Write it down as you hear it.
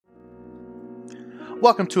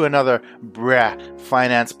Welcome to another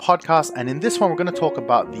Finance podcast, and in this one we're going to talk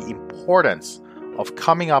about the importance of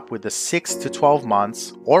coming up with the 6 to 12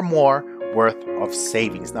 months or more worth of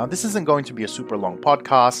savings. Now, this isn't going to be a super long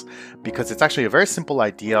podcast because it's actually a very simple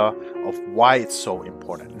idea of why it's so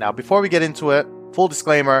important. Now, before we get into it, full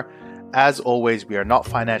disclaimer, as always, we are not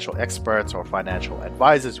financial experts or financial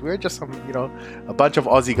advisors. We're just a bunch of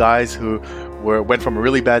Aussie guys who went from a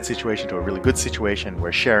really bad situation to a really good situation.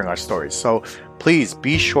 We're sharing our stories. So please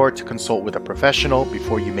be sure to consult with a professional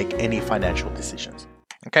before you make any financial decisions.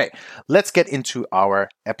 Okay, let's get into our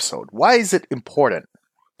episode. Why is it important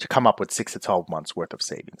to come up with 6 to 12 months worth of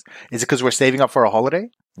savings? Is it because we're saving up for a holiday?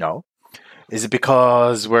 No. Is it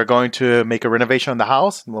because we're going to make a renovation on the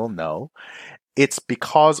house? Well, no. It's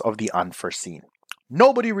because of the unforeseen.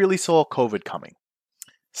 Nobody really saw COVID coming.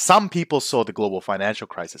 Some people saw the global financial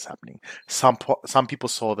crisis happening. Some people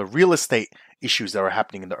saw the real estate issues that were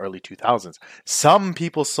happening in the early 2000s. Some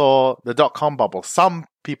people saw the dot-com bubble.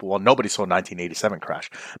 Nobody saw 1987 crash.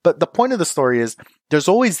 But the point of the story is there's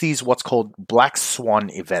always these what's called black swan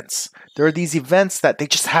events. There are these events that they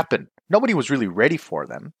just happen. Nobody was really ready for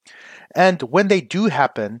them. And when they do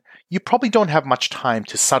happen, you probably don't have much time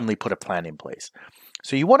to suddenly put a plan in place.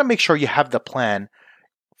 So you want to make sure you have the plan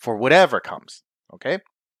for whatever comes, okay?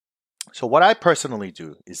 So what I personally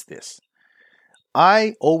do is this.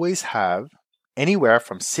 I always have anywhere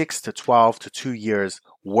from 6 to 12 to 2 years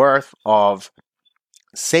worth of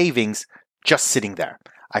savings just sitting there.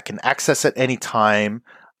 I can access it anytime.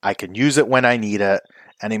 I can use it when I need it.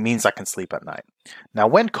 And it means I can sleep at night. Now,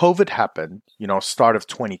 when COVID happened, start of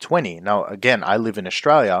 2020, now, again, I live in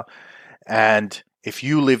Australia, and if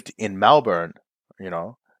you lived in Melbourne,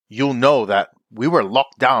 you'll know that we were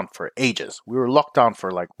locked down for ages. We were locked down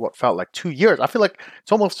for what felt like 2 years. I feel like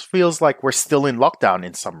it almost feels like we're still in lockdown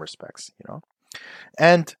in some respects,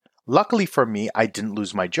 And luckily for me, I didn't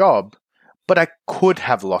lose my job, but I could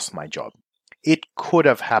have lost my job. It could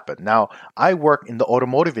have happened. Now, I work in the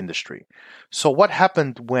automotive industry. So what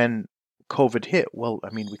happened when COVID hit? Well,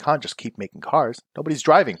 we can't just keep making cars. Nobody's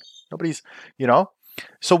driving. Nobody's,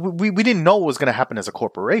 So we didn't know what was going to happen as a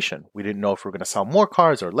corporation. We didn't know if we were going to sell more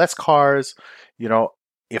cars or less cars,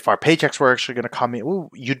 if our paychecks were actually going to come in. Ooh,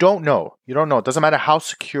 you don't know. You don't know. It doesn't matter how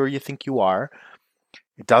secure you think you are.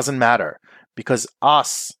 It doesn't matter because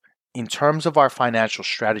us, in terms of our financial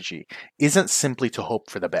strategy, isn't simply to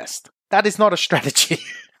hope for the best. That is not a strategy.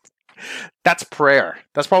 That's prayer.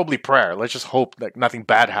 That's probably prayer. Let's just hope that nothing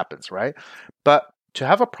bad happens, right? But to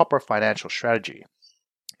have a proper financial strategy,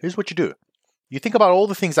 here's what you do. You think about all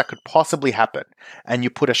the things that could possibly happen, and you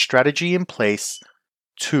put a strategy in place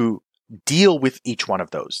to deal with each one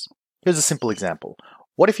of those. Here's a simple example.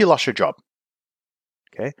 What if you lost your job?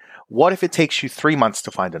 Okay. What if it takes you 3 months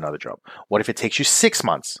to find another job? What if it takes you 6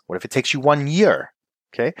 months? What if it takes you 1 year?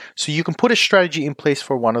 Okay, so you can put a strategy in place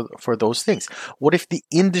for those things. What if the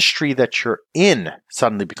industry that you're in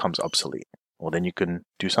suddenly becomes obsolete? Well, then you can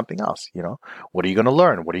do something else. What are you going to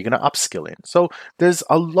learn? What are you going to upskill in? So there's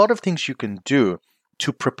a lot of things you can do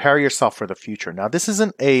to prepare yourself for the future. Now, this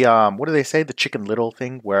isn't a what do they say? The Chicken Little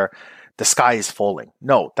thing where the sky is falling.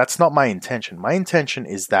 No, that's not my intention. My intention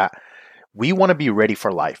is that we want to be ready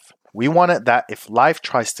for life. We want it that if life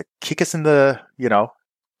tries to kick us in the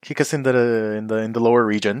lower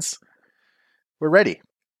regions, we're ready.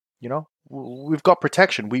 We've got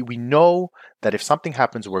protection. We know that if something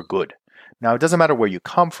happens, we're good. Now, it doesn't matter where you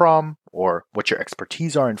come from or what your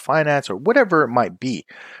expertise are in finance or whatever it might be,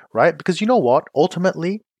 right? Because you know what?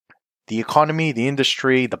 Ultimately, the economy, the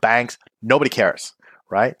industry, the banks, nobody cares,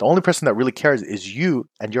 right? The only person that really cares is you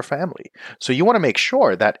and your family. So you want to make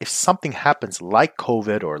sure that if something happens like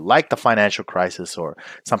COVID or like the financial crisis or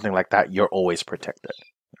something like that, you're always protected.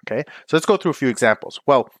 Okay, so let's go through a few examples.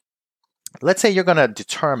 Well, let's say you're going to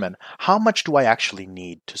determine how much do I actually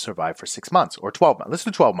need to survive for 6 months or 12 months. Let's do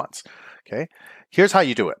 12 months. Okay, here's how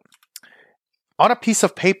you do it. On a piece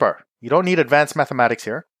of paper, you don't need advanced mathematics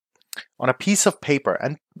here. On a piece of paper,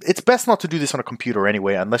 and it's best not to do this on a computer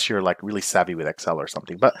anyway, unless you're really savvy with Excel or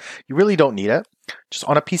something, but you really don't need it. Just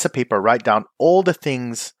on a piece of paper, write down all the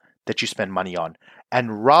things that you spend money on.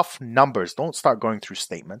 And rough numbers. Don't start going through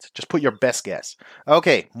statements. Just put your best guess.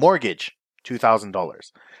 Okay, mortgage,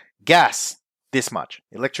 $2,000. Gas, this much.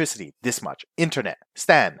 Electricity, this much. Internet,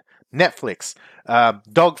 Stan, Netflix,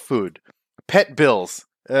 dog food, pet bills.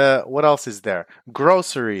 What else is there?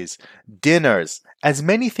 Groceries, dinners, as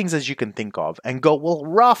many things as you can think of. And go, well,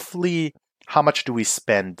 roughly how much do we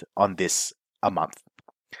spend on this a month?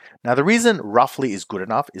 Now, the reason roughly is good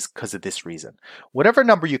enough is because of this reason. Whatever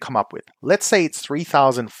number you come up with, let's say it's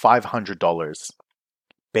 $3,500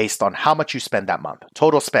 based on how much you spend that month,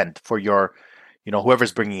 total spend for your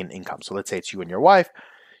whoever's bringing in income. So let's say it's you and your wife.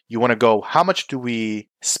 You want to go, how much do we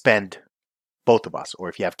spend, both of us? Or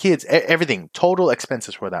if you have kids, everything, total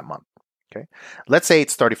expenses for that month. Okay. Let's say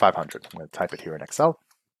it's $3,500. I'm going to type it here in Excel.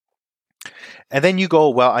 And then you go,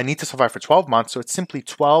 well, I need to survive for 12 months. So it's simply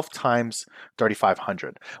 12 times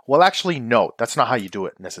 3,500. Well, actually, no, that's not how you do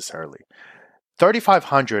it necessarily.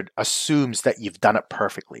 3,500 assumes that you've done it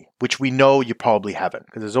perfectly, which we know you probably haven't,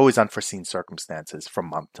 because there's always unforeseen circumstances from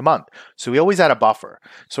month to month. So we always add a buffer.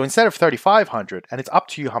 So instead of 3,500, and it's up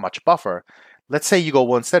to you how much buffer, let's say you go,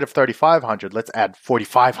 well, instead of 3,500, let's add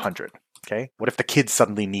 4,500. Okay. What if the kids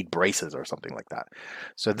suddenly need braces or something like that?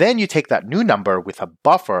 So then you take that new number with a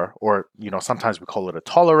buffer, or, sometimes we call it a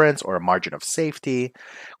tolerance or a margin of safety.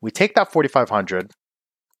 We take that 4,500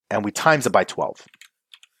 and we times it by 12.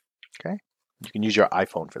 Okay. You can use your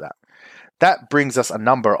iPhone for that. That brings us a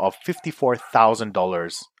number of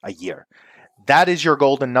 $54,000 a year. That is your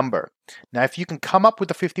golden number. Now, if you can come up with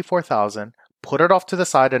the 54,000, put it off to the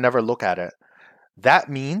side and never look at it, that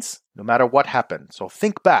means no matter what happens. So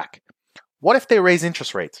think back. What if they raise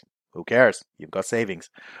interest rates? Who cares? You've got savings.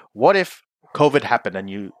 What if COVID happened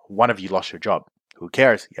and one of you lost your job? Who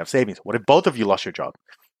cares? You have savings. What if both of you lost your job?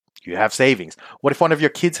 You have savings. What if one of your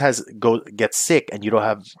kids gets sick and you don't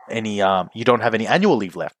have any annual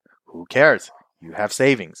leave left? Who cares? You have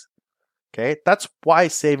savings. Okay? That's why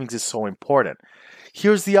savings is so important.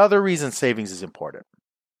 Here's the other reason savings is important.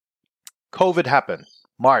 COVID happened,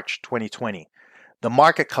 March 2020. The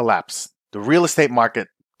market collapsed. The real estate market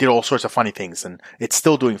did all sorts of funny things, and it's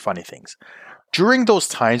still doing funny things. During those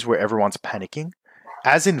times where everyone's panicking,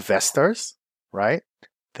 as investors, right,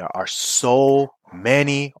 there are so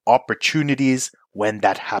many opportunities when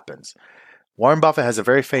that happens. Warren Buffett has a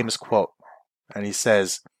very famous quote, and he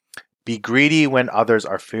says, "Be greedy when others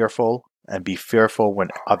are fearful, and be fearful when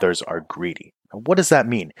others are greedy." And what does that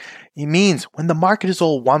mean? It means when the market is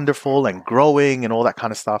all wonderful and growing and all that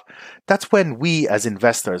kind of stuff, that's when we as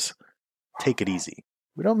investors take it easy.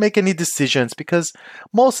 We don't make any decisions because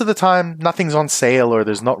most of the time nothing's on sale or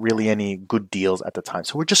there's not really any good deals at the time.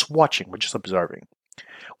 So we're just watching, we're just observing.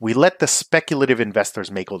 We let the speculative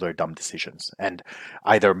investors make all their dumb decisions and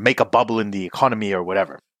either make a bubble in the economy or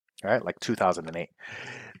whatever, right? Like 2008.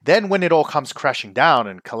 Then when it all comes crashing down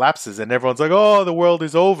and collapses and everyone's like, oh, the world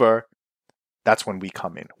is over, that's when we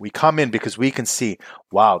come in. We come in because we can see,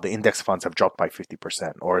 wow, the index funds have dropped by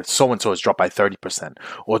 50%, or so-and-so has dropped by 30%,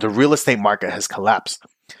 or the real estate market has collapsed.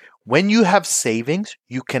 When you have savings,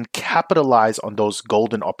 you can capitalize on those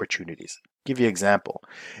golden opportunities. I'll give you an example.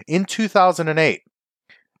 In 2008,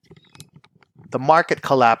 the market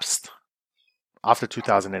collapsed after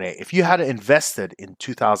 2008. If you had invested in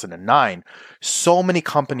 2009, so many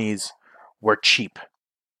companies were cheap.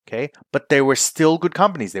 Okay, but they were still good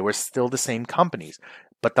companies. They were still the same companies,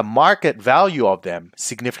 but the market value of them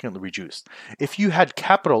significantly reduced. If you had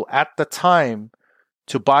capital at the time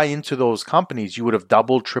to buy into those companies, you would have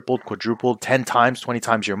doubled, tripled, quadrupled, 10 times, 20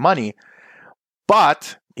 times your money.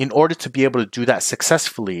 But in order to be able to do that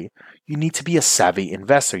successfully, you need to be a savvy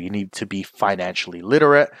investor. You need to be financially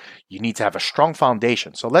literate. You need to have a strong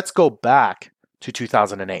foundation. So let's go back to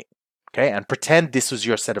 2008. Okay, and pretend this was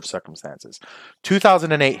your set of circumstances.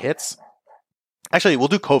 2008 hits. Actually, we'll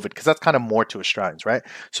do COVID because that's kind of more to Australians, right?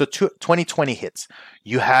 So 2020 hits.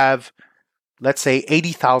 You have, let's say,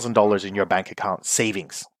 $80,000 in your bank account,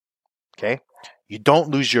 savings. Okay, you don't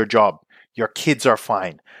lose your job. Your kids are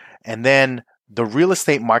fine. And then the real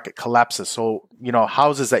estate market collapses. So,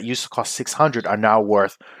 houses that used to cost $600 are now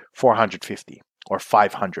worth $450. Or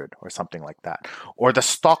 500 or something like that. Or the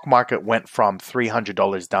stock market went from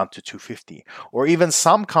 $300 down to $250. Or even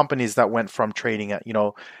some companies that went from trading at,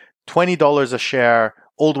 $20 a share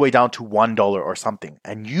all the way down to $1 or something.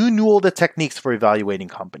 And you knew all the techniques for evaluating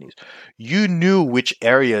companies. You knew which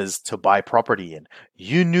areas to buy property in.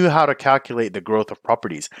 You knew how to calculate the growth of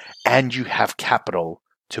properties. And you have capital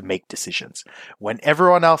to make decisions. When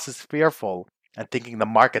everyone else is fearful and thinking the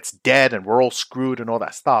market's dead and we're all screwed and all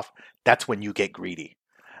that stuff, that's when you get greedy.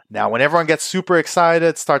 Now, when everyone gets super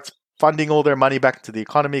excited, starts funding all their money back into the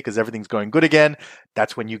economy because everything's going good again,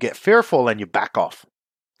 that's when you get fearful and you back off.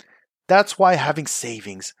 That's why having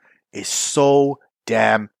savings is so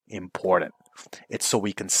damn important. It's so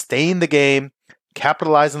we can stay in the game,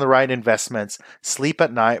 capitalize on the right investments, sleep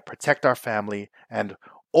at night, protect our family, and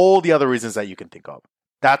all the other reasons that you can think of.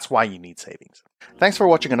 That's why you need savings. Thanks for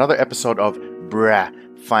watching another episode of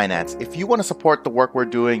Finance. If you want to support the work we're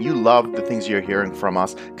doing, you love the things you're hearing from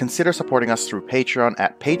us, consider supporting us through Patreon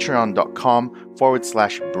at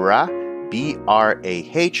patreon.com/brah,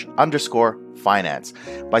 BRAH finance.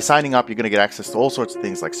 By signing up, you're going to get access to all sorts of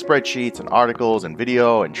things like spreadsheets and articles and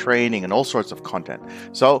video and training and all sorts of content.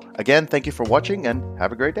 So again, thank you for watching and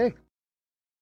have a great day.